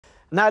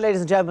Now,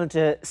 ladies and gentlemen,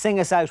 to sing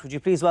us out, would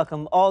you please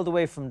welcome all the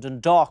way from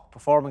Dundalk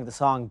performing the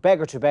song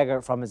Beggar to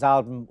Beggar from his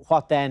album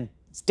What Then?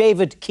 It's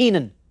David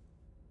Keenan.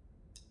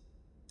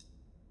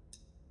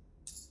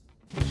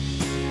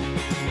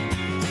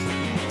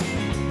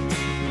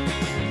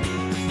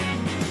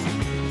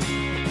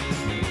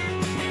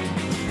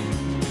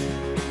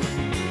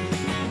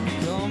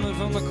 Coming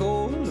from the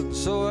cold, and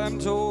so I'm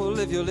told,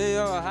 if you lay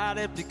your heart,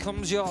 it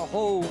becomes your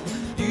home.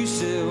 You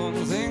say one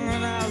thing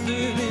and I'll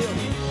do the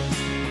other.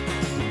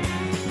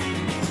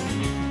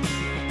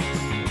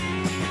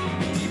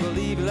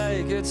 Believe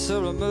like it's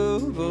a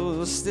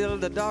removal, still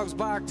the dogs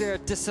bark their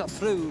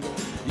disapproval.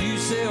 You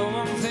say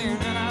one thing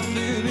and I'll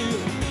do the other.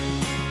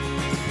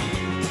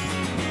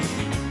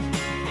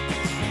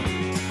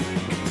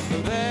 The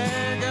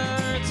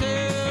beggar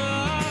till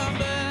a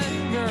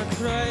beggar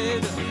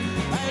cried,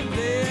 I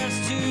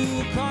placed 2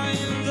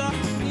 coins on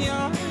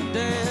your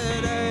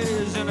dead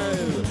eyes, and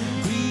I'll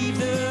grieve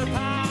the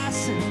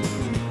passing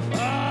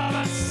of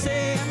a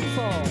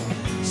sinful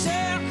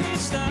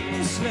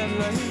circumstance that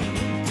lay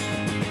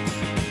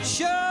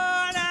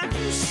short and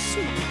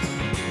sweet.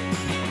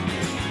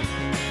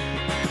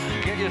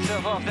 Get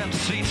yourself off them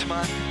streets,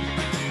 man.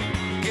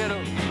 Get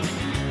up.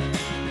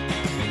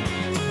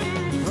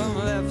 From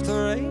left to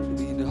right,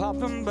 we'd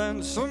hop and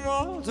bounce from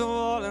wall to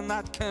wall in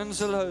that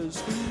council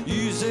house.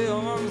 You say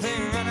one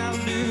thing and I'll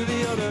do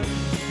the other.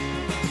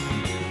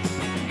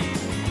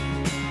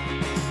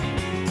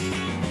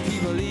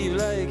 People leave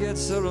like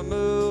it's a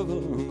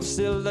removal,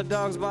 still the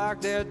dogs bark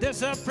their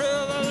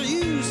disapproval.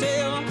 You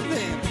say one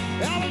thing,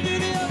 I'll do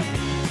the other.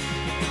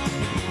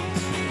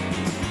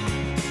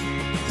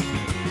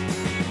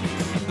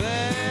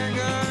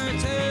 Beggar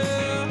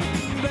till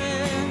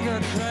beggar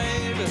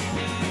cried,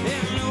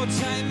 in no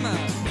time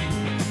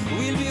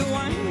we'll be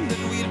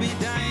winding, we'll be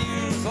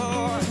dying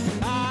for,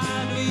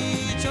 and we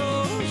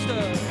chose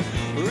the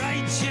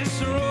righteous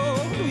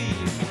road. We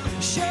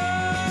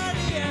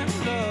surely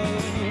end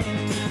up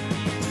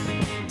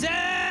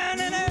down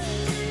in it.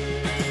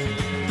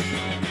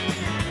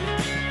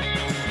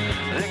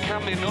 There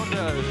can be no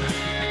doubt.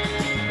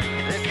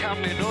 There can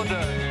be no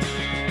doubt.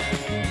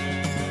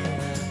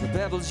 The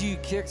pebbles you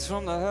kicked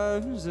from the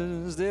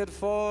houses, they'd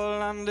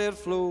fall and they'd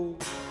flow.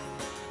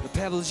 The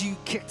pebbles you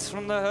kicked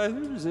from the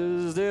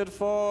houses, they'd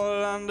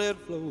fall and they'd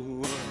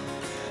flow.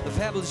 The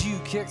pebbles you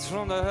kicked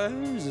from the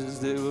houses,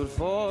 they would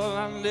fall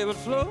and they would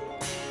flow.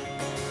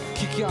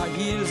 Kick your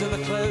heels in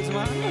the clouds,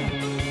 man.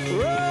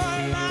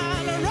 Roll,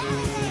 man,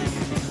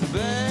 roll.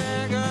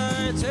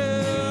 Beggar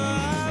till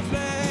a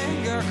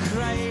beggar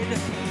cried,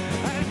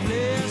 I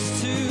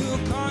placed 2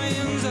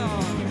 coins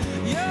on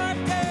your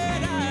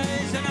dead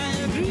eyes, and I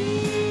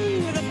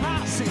grieve the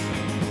passing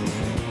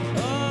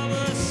of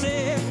a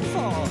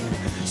sinful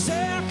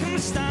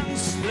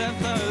circumstance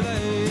left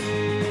alive.